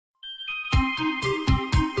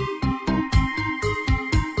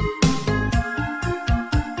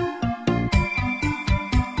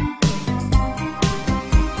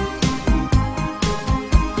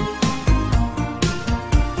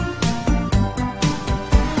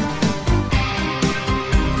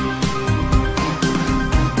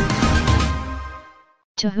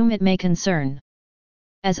To whom it may concern.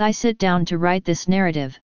 As I sit down to write this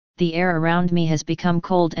narrative, the air around me has become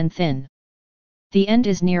cold and thin. The end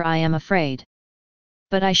is near, I am afraid.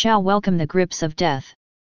 But I shall welcome the grips of death.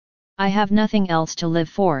 I have nothing else to live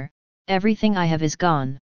for, everything I have is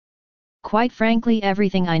gone. Quite frankly,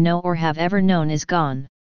 everything I know or have ever known is gone.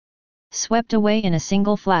 Swept away in a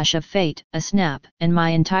single flash of fate, a snap, and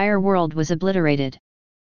my entire world was obliterated.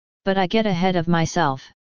 But I get ahead of myself.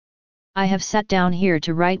 I have sat down here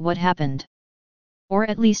to write what happened. Or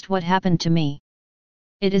at least what happened to me.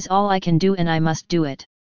 It is all I can do and I must do it.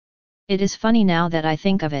 It is funny now that I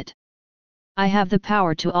think of it. I have the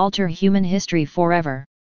power to alter human history forever.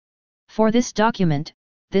 For this document,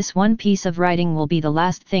 this one piece of writing will be the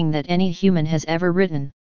last thing that any human has ever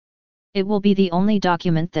written. It will be the only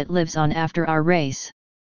document that lives on after our race.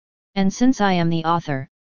 And since I am the author,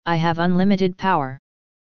 I have unlimited power.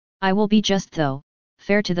 I will be just, though,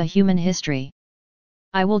 fair to the human history.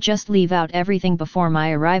 I will just leave out everything before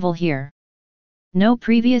my arrival here. No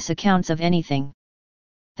previous accounts of anything.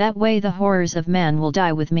 That way the horrors of man will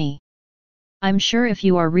die with me. I'm sure if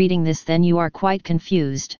you are reading this then you are quite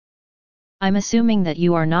confused. I'm assuming that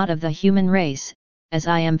you are not of the human race, as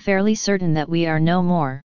I am fairly certain that we are no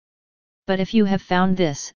more. But if you have found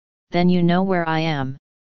this, then you know where I am.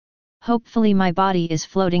 Hopefully my body is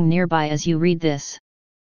floating nearby as you read this.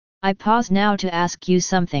 I pause now to ask you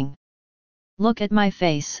something. Look at my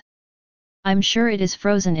face. I'm sure it is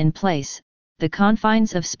frozen in place, the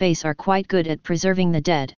confines of space are quite good at preserving the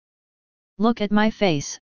dead. Look at my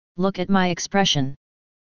face, look at my expression.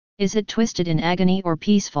 Is it twisted in agony or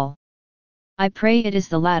peaceful? I pray it is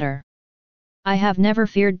the latter. I have never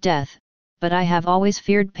feared death, but I have always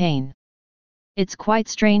feared pain. It's quite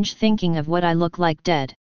strange thinking of what I look like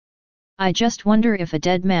dead. I just wonder if a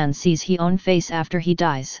dead man sees his own face after he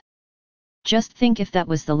dies. Just think if that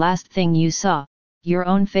was the last thing you saw, your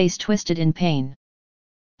own face twisted in pain.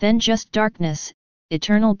 Then just darkness,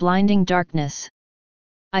 eternal blinding darkness.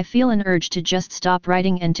 I feel an urge to just stop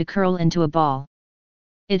writing and to curl into a ball.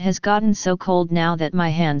 It has gotten so cold now that my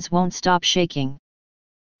hands won't stop shaking.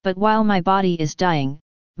 But while my body is dying,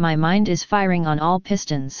 my mind is firing on all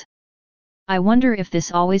pistons. I wonder if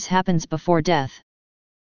this always happens before death.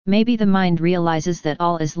 Maybe the mind realizes that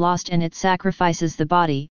all is lost and it sacrifices the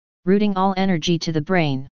body, routing all energy to the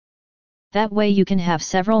brain. That way you can have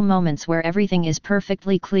several moments where everything is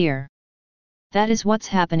perfectly clear. That is what's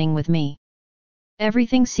happening with me.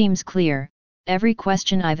 Everything seems clear, every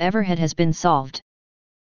question I've ever had has been solved.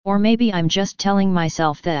 Or maybe I'm just telling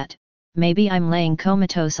myself that, maybe I'm laying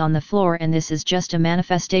comatose on the floor and this is just a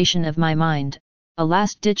manifestation of my mind, a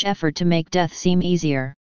last-ditch effort to make death seem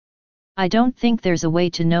easier. I don't think there's a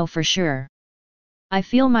way to know for sure. I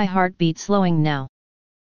feel my heartbeat slowing now.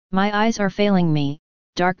 My eyes are failing me,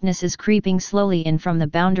 darkness is creeping slowly in from the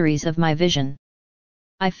boundaries of my vision.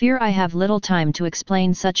 I fear I have little time to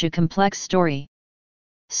explain such a complex story.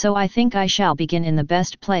 So I think I shall begin in the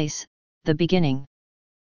best place, the beginning.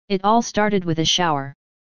 It all started with a shower.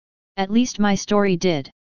 At least my story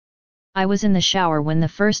did. I was in the shower when the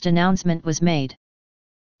first announcement was made.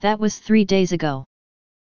 That was 3 days ago.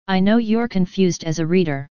 I know you're confused as a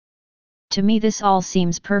reader. To me this all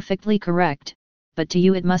seems perfectly correct, but to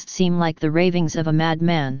you it must seem like the ravings of a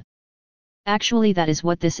madman. Actually that is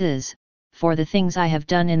what this is, for the things I have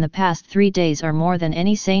done in the past 3 days are more than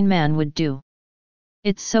any sane man would do.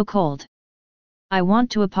 It's so cold. I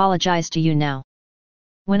want to apologize to you now.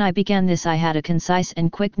 When I began this I had a concise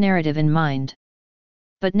and quick narrative in mind.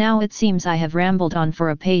 But now it seems I have rambled on for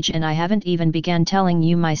a page and I haven't even begun telling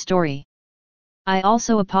you my story. I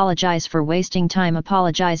also apologize for wasting time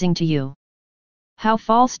apologizing to you. How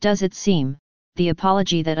false does it seem, the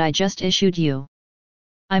apology that I just issued you.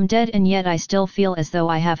 I'm dead and yet I still feel as though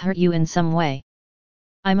I have hurt you in some way.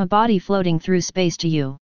 I'm a body floating through space to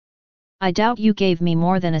you. I doubt you gave me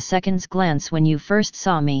more than a second's glance when you first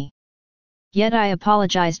saw me. Yet I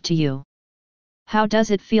apologized to you. How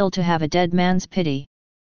does it feel to have a dead man's pity?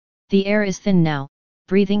 The air is thin now,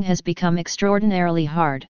 breathing has become extraordinarily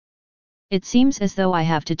hard. It seems as though I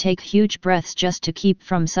have to take huge breaths just to keep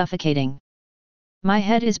from suffocating. My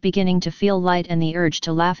head is beginning to feel light and the urge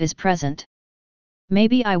to laugh is present.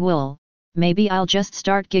 Maybe I'll just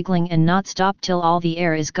start giggling and not stop till all the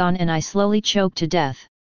air is gone and I slowly choke to death.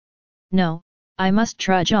 No, I must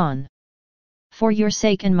trudge on. For your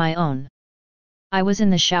sake and my own. I was in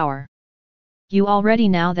the shower. You already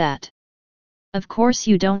know that. Of course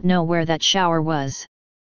you don't know where that shower was.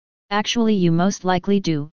 Actually you most likely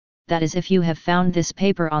do, that is if you have found this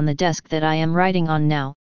paper on the desk that I am writing on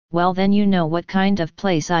now, well then you know what kind of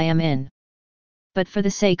place I am in. But for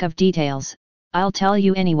the sake of details, I'll tell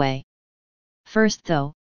you anyway. First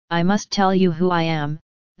though, I must tell you who I am,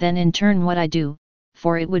 then in turn what I do,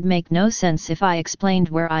 for it would make no sense if I explained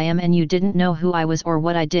where I am and you didn't know who I was or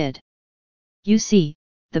what I did. You see,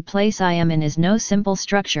 the place I am in is no simple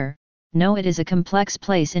structure, no it is a complex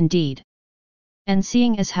place indeed. And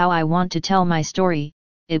seeing as how I want to tell my story,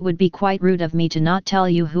 it would be quite rude of me to not tell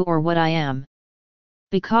you who or what I am.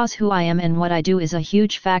 Because who I am and what I do is a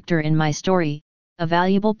huge factor in my story, a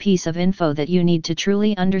valuable piece of info that you need to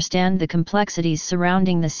truly understand the complexities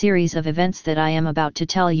surrounding the series of events that I am about to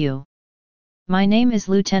tell you. My name is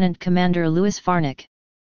Lieutenant Commander Louis Farnick.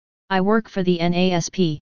 I work for the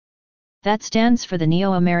NASP. That stands for the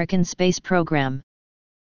Neo-American Space Program.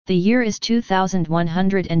 The year is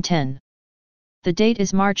 2110. The date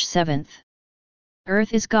is March 7th.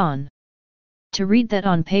 Earth is gone. To read that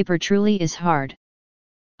on paper truly is hard.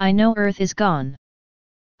 I know Earth is gone.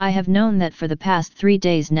 I have known that for the past 3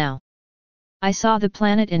 days now. I saw the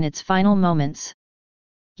planet in its final moments.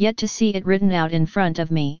 Yet to see it written out in front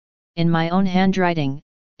of me, in my own handwriting,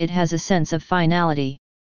 it has a sense of finality.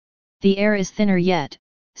 The air is thinner yet,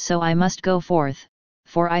 so I must go forth,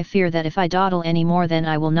 for I fear that if I dawdle any more then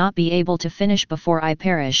I will not be able to finish before I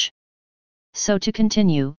perish. So to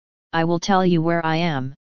continue, I will tell you where I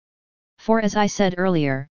am. For as I said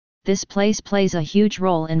earlier, this place plays a huge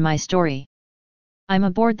role in my story. I'm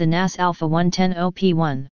aboard the NASA Alpha 110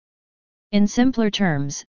 OP1. In simpler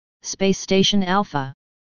terms, Space Station Alpha.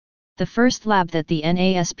 The first lab that the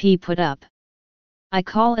NASP put up. I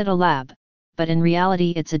call it a lab, but in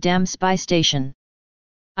reality it's a damn spy station.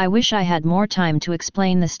 I wish I had more time to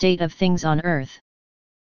explain the state of things on Earth.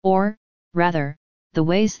 Or, rather, the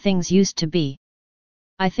ways things used to be.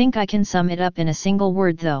 I think I can sum it up in a single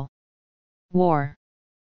word though. War.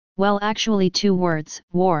 Well actually 2 words,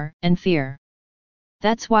 war and fear.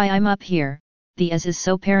 That's why I'm up here. The US is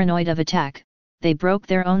so paranoid of attack, they broke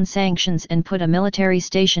their own sanctions and put a military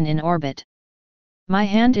station in orbit. My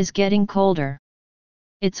hand is getting colder.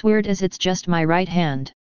 It's weird as it's just my right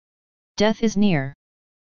hand. Death is near.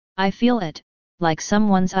 I feel it, like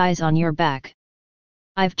someone's eyes on your back.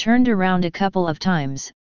 I've turned around a couple of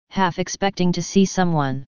times, half expecting to see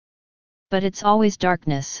someone. But it's always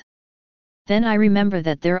darkness. Then I remember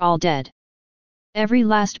that they're all dead. Every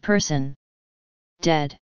last person.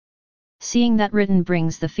 Dead. Seeing that written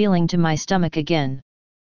brings the feeling to my stomach again.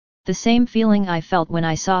 The same feeling I felt when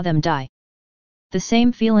I saw them die. The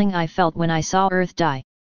same feeling I felt when I saw Earth die.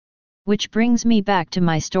 Which brings me back to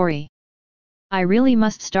my story. I really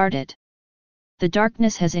must start it. The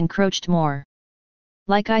darkness has encroached more.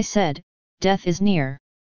 Like I said, death is near.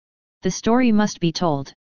 The story must be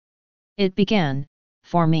told. It began,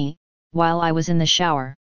 for me, while I was in the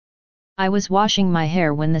shower. I was washing my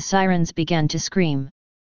hair when the sirens began to scream.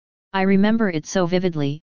 I remember it so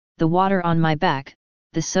vividly, the water on my back,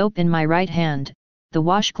 the soap in my right hand, the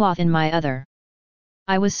washcloth in my other.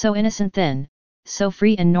 I was so innocent then, so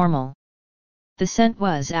free and normal. The scent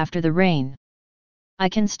was after the rain. I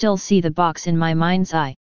can still see the box in my mind's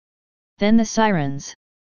eye. Then the sirens.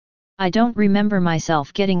 I don't remember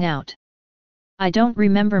myself getting out. I don't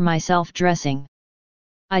remember myself dressing.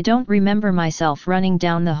 I don't remember myself running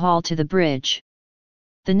down the hall to the bridge.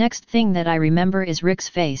 The next thing that I remember is Rick's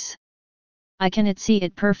face. I can see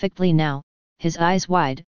it perfectly now, his eyes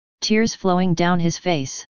wide, tears flowing down his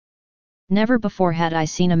face. Never before had I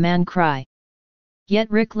seen a man cry. Yet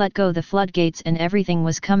Rick let go the floodgates and everything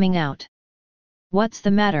was coming out. What's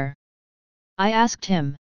the matter? I asked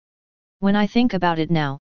him. When I think about it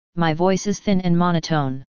now, my voice is thin and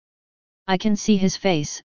monotone. I can see his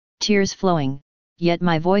face, tears flowing, yet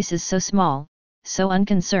my voice is so small, so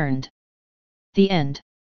unconcerned. The end.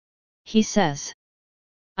 He says.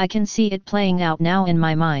 I can see it playing out now in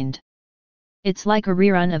my mind. It's like a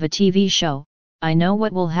rerun of a TV show, I know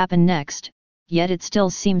what will happen next, yet it still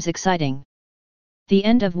seems exciting. The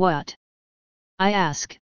end of what? I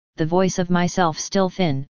ask, the voice of myself still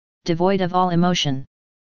thin, devoid of all emotion.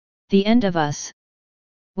 The end of us,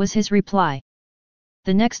 was his reply.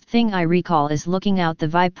 The next thing I recall is looking out the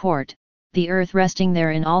viewport, the Earth resting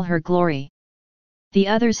there in all her glory. The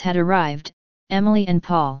others had arrived, Emily and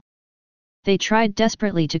Paul. They tried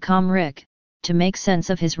desperately to calm Rick, to make sense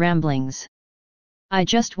of his ramblings. I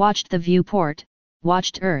just watched the viewport,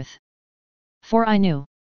 watched Earth. For I knew.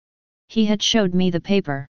 He had showed me the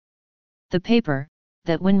paper. The paper,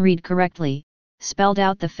 that when read correctly, spelled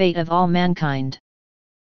out the fate of all mankind.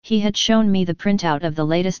 He had shown me the printout of the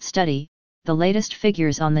latest study, the latest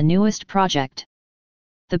figures on the newest project.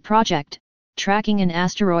 The project, tracking an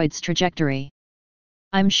asteroid's trajectory.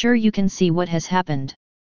 I'm sure you can see what has happened.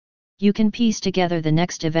 You can piece together the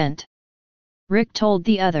next event. Rick told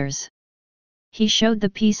the others. He showed the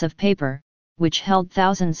piece of paper, which held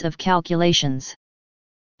thousands of calculations.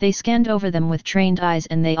 They scanned over them with trained eyes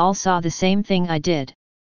and they all saw the same thing I did.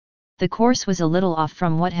 The course was a little off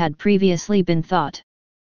from what had previously been thought.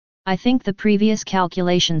 I think the previous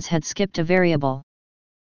calculations had skipped a variable.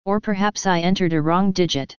 Or perhaps I entered a wrong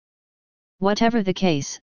digit. Whatever the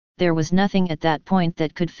case, there was nothing at that point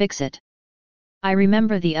that could fix it. I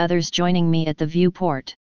remember the others joining me at the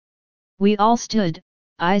viewport. We all stood,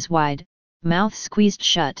 eyes wide, mouths squeezed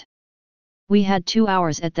shut. We had 2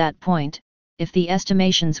 hours at that point, if the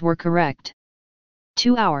estimations were correct.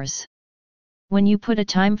 2 hours. When you put a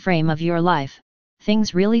time frame of your life,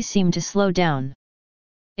 things really seem to slow down.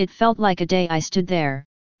 It felt like a day I stood there,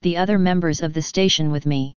 the other members of the station with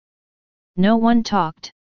me. No one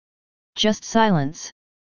talked. Just silence.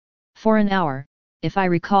 For an hour, if I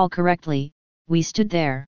recall correctly, we stood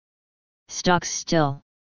there. Stock still.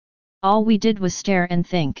 All we did was stare and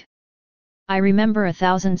think. I remember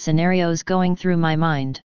 1,000 scenarios going through my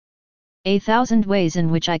mind. 1,000 ways in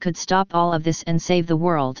which I could stop all of this and save the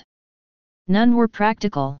world. None were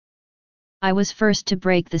practical. I was first to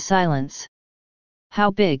break the silence. How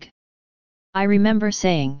big? I remember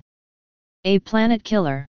saying. A planet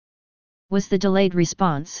killer. Was the delayed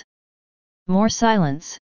response. More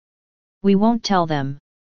silence. We won't tell them.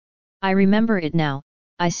 I remember it now,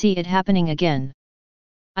 I see it happening again.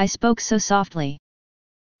 I spoke so softly.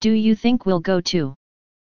 Do you think we'll go too?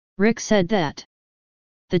 Rick said that.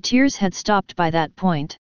 The tears had stopped by that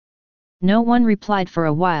point. No one replied for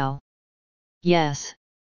a while. Yes.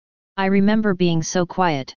 I remember being so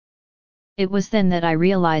quiet. It was then that I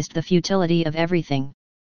realized the futility of everything.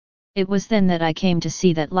 It was then that I came to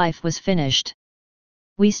see that life was finished.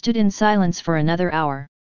 We stood in silence for another hour.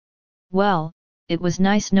 Well, it was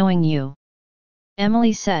nice knowing you.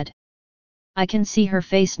 Emily said. I can see her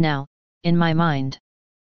face now, in my mind.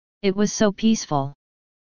 It was so peaceful.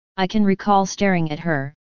 I can recall staring at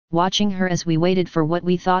her, watching her as we waited for what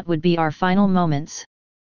we thought would be our final moments.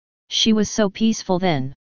 She was so peaceful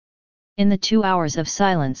then. In the 2 hours of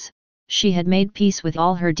silence, she had made peace with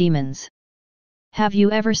all her demons. Have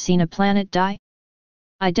you ever seen a planet die?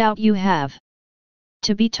 I doubt you have.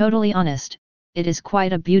 To be totally honest, it is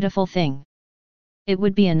quite a beautiful thing. It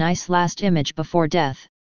would be a nice last image before death.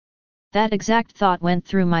 That exact thought went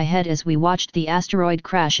through my head as we watched the asteroid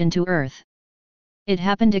crash into Earth. It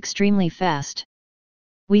happened extremely fast.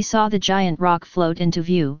 We saw the giant rock float into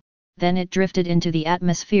view, then it drifted into the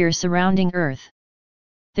atmosphere surrounding Earth.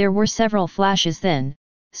 There were several flashes then,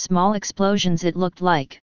 small explosions it looked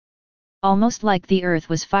like. Almost like the Earth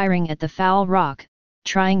was firing at the foul rock,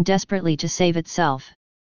 trying desperately to save itself.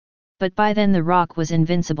 But by then the rock was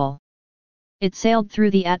invincible. It sailed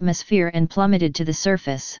through the atmosphere and plummeted to the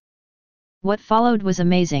surface. What followed was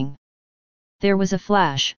amazing. There was a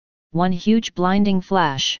flash, one huge blinding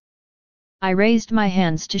flash. I raised my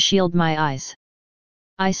hands to shield my eyes.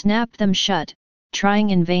 I snapped them shut, trying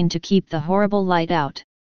in vain to keep the horrible light out.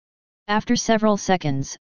 After several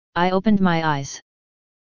seconds, I opened my eyes.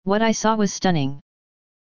 What I saw was stunning.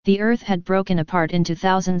 The Earth had broken apart into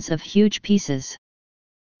thousands of huge pieces.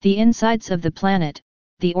 The insides of the planet,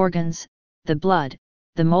 the organs, the blood,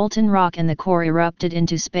 the molten rock and the core erupted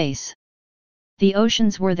into space. The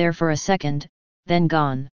oceans were there for a second, then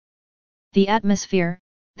gone. The atmosphere,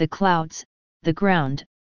 the clouds, the ground,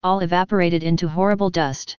 all evaporated into horrible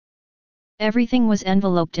dust. Everything was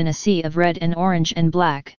enveloped in a sea of red and orange and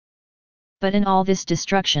black. But in all this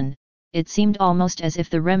destruction, it seemed almost as if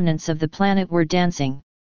the remnants of the planet were dancing.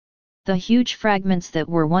 The huge fragments that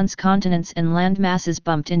were once continents and land masses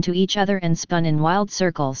bumped into each other and spun in wild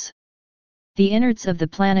circles. The innards of the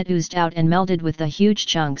planet oozed out and melded with the huge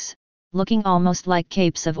chunks, looking almost like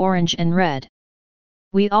capes of orange and red.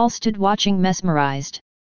 We all stood watching mesmerized.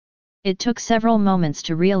 It took several moments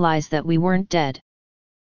to realize that we weren't dead.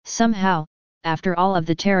 Somehow, after all of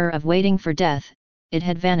the terror of waiting for death, it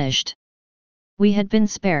had vanished. We had been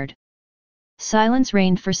spared. Silence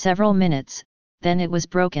reigned for several minutes, then it was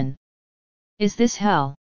broken. Is this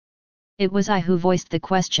hell? It was I who voiced the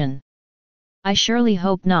question. I surely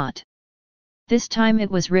hope not. This time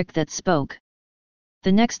it was Rick that spoke.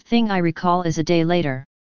 The next thing I recall is a day later.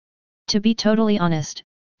 To be totally honest,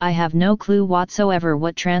 I have no clue whatsoever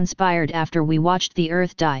what transpired after we watched the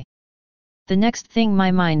Earth die. The next thing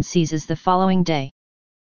my mind sees is the following day.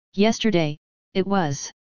 Yesterday, it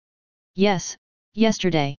was. Yes,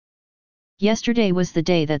 yesterday. Yesterday was the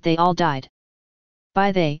day that they all died.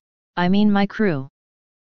 By they, I mean my crew.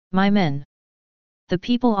 My men. The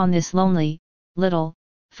people on this lonely, little,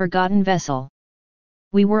 forgotten vessel.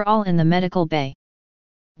 We were all in the medical bay.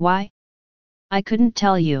 Why? I couldn't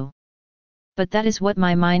tell you. But that is what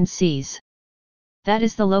my mind sees. That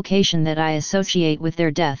is the location that I associate with their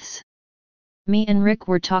deaths. Me and Rick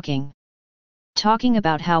were talking. Talking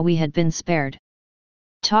about how we had been spared.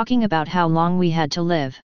 Talking about how long we had to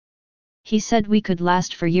live. He said we could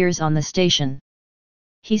last for years on the station.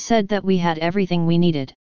 He said that we had everything we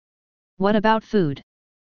needed. What about food?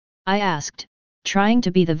 I asked, trying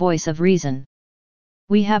to be the voice of reason.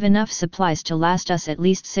 We have enough supplies to last us at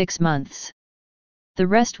least 6 months. The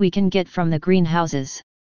rest we can get from the greenhouses.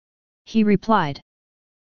 He replied.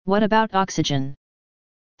 What about oxygen?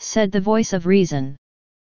 Said the voice of reason.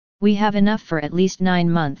 We have enough for at least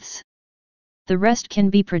 9 months. The rest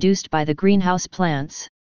can be produced by the greenhouse plants.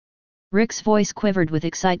 Rick's voice quivered with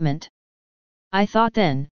excitement. I thought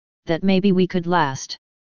then, that maybe we could last.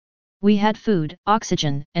 We had food,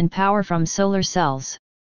 oxygen, and power from solar cells.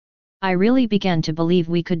 I really began to believe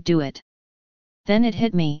we could do it. Then it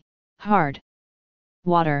hit me, hard.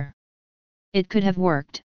 Water. It could have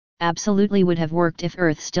worked, absolutely would have worked if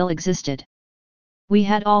Earth still existed. We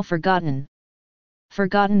had all forgotten.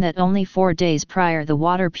 Forgotten that only 4 days prior the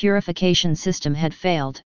water purification system had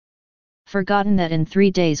failed. Forgotten that in 3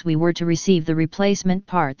 days we were to receive the replacement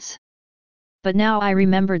parts. But now I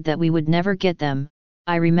remembered that we would never get them.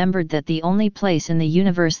 I remembered that the only place in the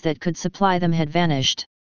universe that could supply them had vanished.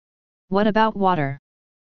 What about water?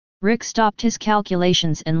 Rick stopped his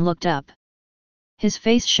calculations and looked up. His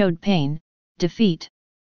face showed pain, defeat.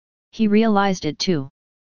 He realized it too.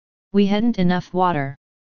 We hadn't enough water.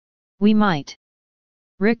 We might.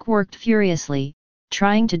 Rick worked furiously,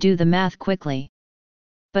 trying to do the math quickly.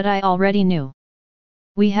 But I already knew.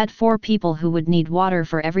 We had 4 people who would need water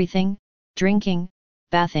for everything, drinking,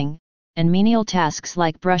 bathing, and menial tasks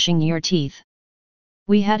like brushing your teeth.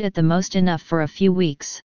 We had at the most enough for a few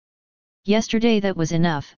weeks. Yesterday that was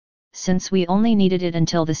enough, since we only needed it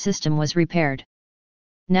until the system was repaired.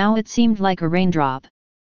 Now it seemed like a raindrop.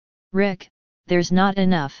 Rick, there's not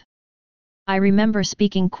enough. I remember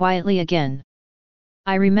speaking quietly again.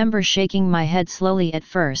 I remember shaking my head slowly at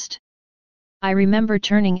first. I remember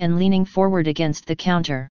turning and leaning forward against the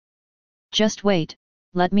counter. Just wait,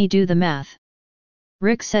 let me do the math.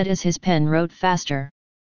 Rick said as his pen wrote faster.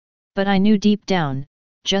 But I knew deep down,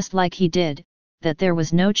 just like he did, that there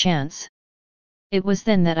was no chance. It was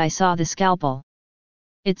then that I saw the scalpel.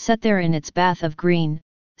 It sat there in its bath of green,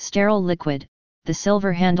 sterile liquid, the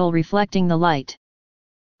silver handle reflecting the light.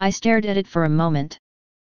 I stared at it for a moment.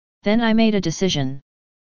 Then I made a decision.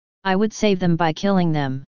 I would save them by killing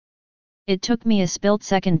them. It took me a split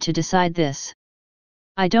second to decide this.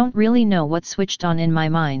 I don't really know what switched on in my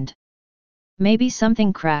mind. Maybe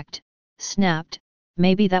something cracked, snapped,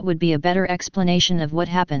 maybe that would be a better explanation of what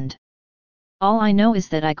happened. All I know is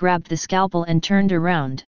that I grabbed the scalpel and turned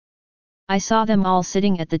around. I saw them all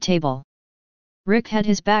sitting at the table. Rick had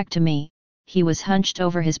his back to me, he was hunched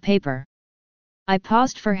over his paper. I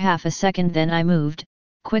paused for half a second, then I moved,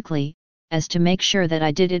 quickly, as to make sure that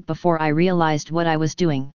I did it before I realized what I was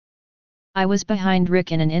doing. I was behind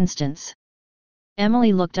Rick in an instant.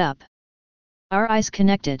 Emily looked up. Our eyes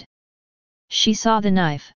connected. She saw the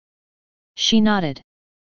knife. She nodded.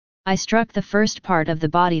 I struck the first part of the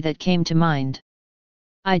body that came to mind.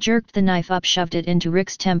 I jerked the knife up, shoved it into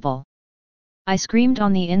Rick's temple. I screamed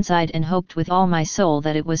on the inside and hoped with all my soul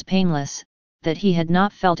that it was painless, that he had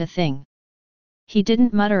not felt a thing. He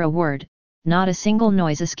didn't mutter a word, not a single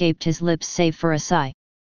noise escaped his lips save for a sigh.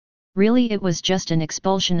 Really, it was just an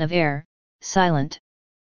expulsion of air, silent.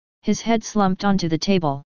 His head slumped onto the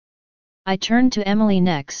table. I turned to Emily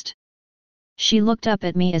next. She looked up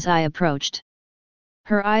at me as I approached.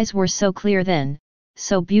 Her eyes were so clear then,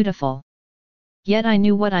 so beautiful. Yet I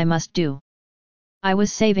knew what I must do. I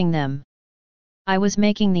was saving them. I was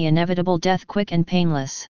making the inevitable death quick and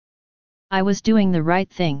painless. I was doing the right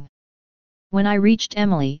thing. When I reached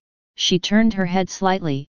Emily, she turned her head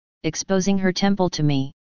slightly, exposing her temple to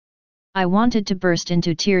me. I wanted to burst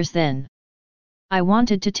into tears then. I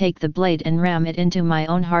wanted to take the blade and ram it into my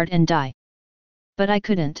own heart and die. But I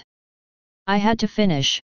couldn't. I had to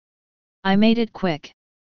finish. I made it quick.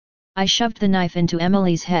 I shoved the knife into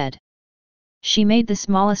Emily's head. She made the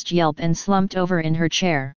smallest yelp and slumped over in her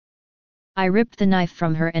chair. I ripped the knife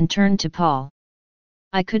from her and turned to Paul.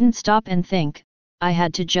 I couldn't stop and think, I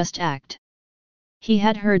had to just act. He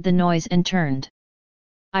had heard the noise and turned.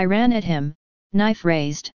 I ran at him, knife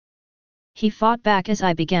raised. He fought back as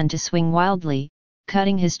I began to swing wildly,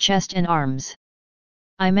 cutting his chest and arms.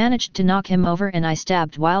 I managed to knock him over and I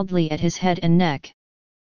stabbed wildly at his head and neck.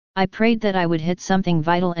 I prayed that I would hit something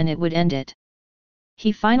vital and it would end it.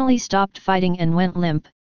 He finally stopped fighting and went limp,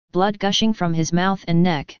 blood gushing from his mouth and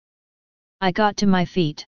neck. I got to my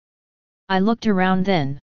feet. I looked around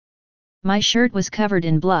then. My shirt was covered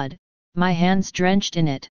in blood, my hands drenched in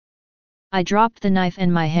it. I dropped the knife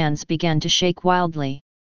and my hands began to shake wildly.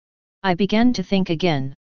 I began to think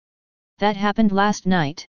again. That happened last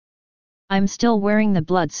night. I'm still wearing the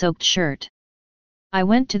blood-soaked shirt. I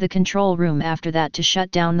went to the control room after that to shut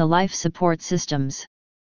down the life support systems.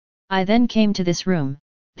 I then came to this room,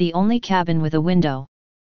 the only cabin with a window.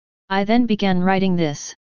 I then began writing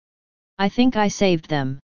this. I think I saved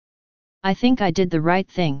them. I think I did the right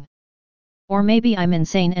thing. Or maybe I'm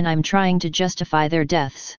insane and I'm trying to justify their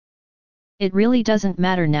deaths. It really doesn't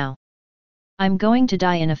matter now. I'm going to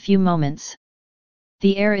die in a few moments.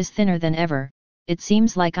 The air is thinner than ever, it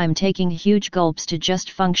seems like I'm taking huge gulps to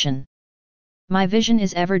just function. My vision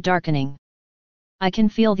is ever darkening. I can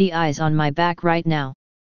feel the eyes on my back right now.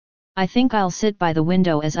 I think I'll sit by the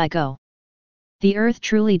window as I go. The earth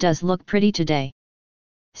truly does look pretty today.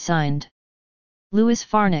 Signed, Louis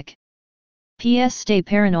Farnick. P.S. Stay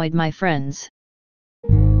paranoid, my friends.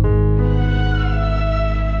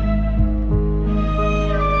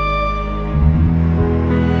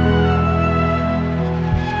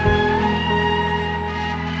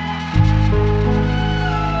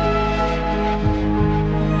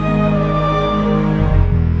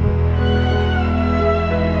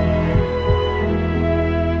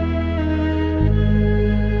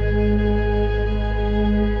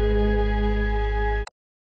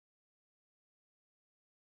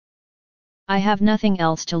 I have nothing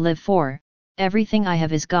else to live for, everything I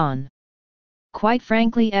have is gone. Quite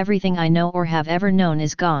frankly, everything I know or have ever known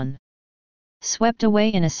is gone. Swept away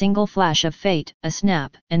in a single flash of fate, a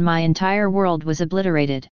snap, and my entire world was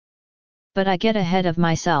obliterated. But I get ahead of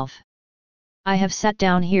myself. I have sat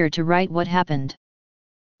down here to write what happened.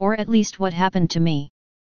 Or at least what happened to me.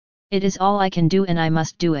 It is all I can do and I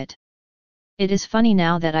must do it. It is funny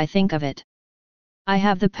now that I think of it. I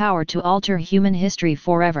have the power to alter human history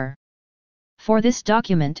forever. For this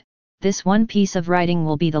document, this one piece of writing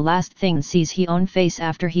will be the last thing sees his own face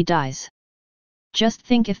after he dies. Just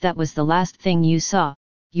think if that was the last thing you saw,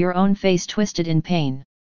 your own face twisted in pain.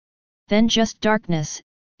 Then just darkness,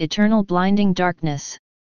 eternal blinding darkness.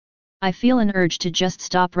 I feel an urge to just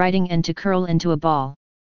stop writing and to curl into a ball.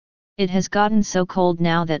 It has gotten so cold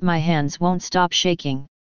now that my hands won't stop shaking.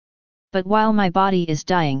 But while my body is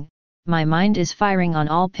dying, my mind is firing on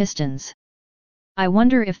all pistons. I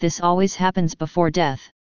wonder if this always happens before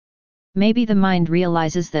death. Maybe the mind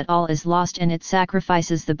realizes that all is lost and it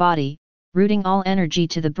sacrifices the body, routing all energy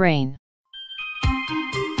to the brain.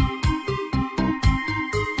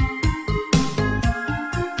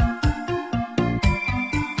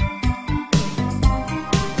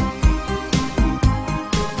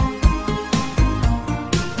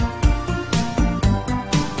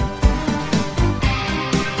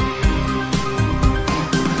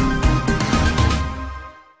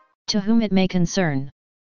 To whom it may concern.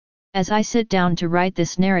 As I sit down to write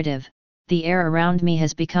this narrative, the air around me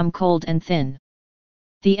has become cold and thin.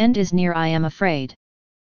 The end is near, I am afraid.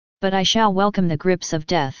 But I shall welcome the grips of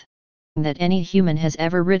death that any human has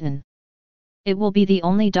ever written. It will be the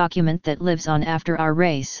only document that lives on after our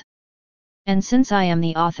race. And since I am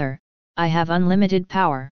the author, I have unlimited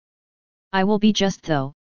power. I will be just,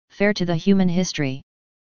 though, fair to the human history.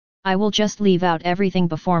 I will just leave out everything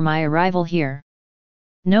before my arrival here.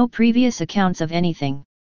 No previous accounts of anything.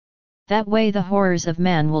 That way the horrors of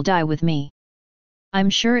man will die with me.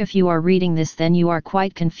 I'm sure if you are reading this then you are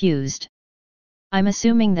quite confused. I'm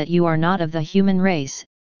assuming that you are not of the human race,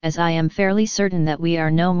 as I am fairly certain that we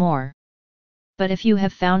are no more. But if you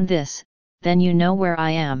have found this, then you know where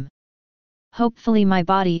I am. Hopefully my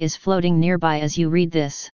body is floating nearby as you read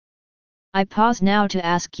this. I pause now to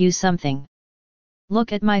ask you something.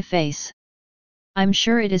 Look at my face. I'm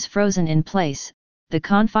sure it is frozen in place. The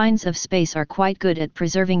confines of space are quite good at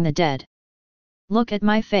preserving the dead. Look at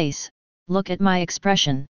my face, look at my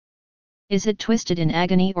expression. Is it twisted in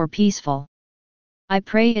agony or peaceful? I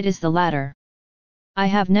pray it is the latter. I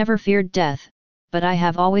have never feared death, but I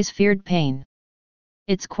have always feared pain.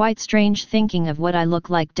 It's quite strange thinking of what I look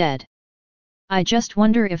like dead. I just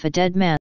wonder if a dead man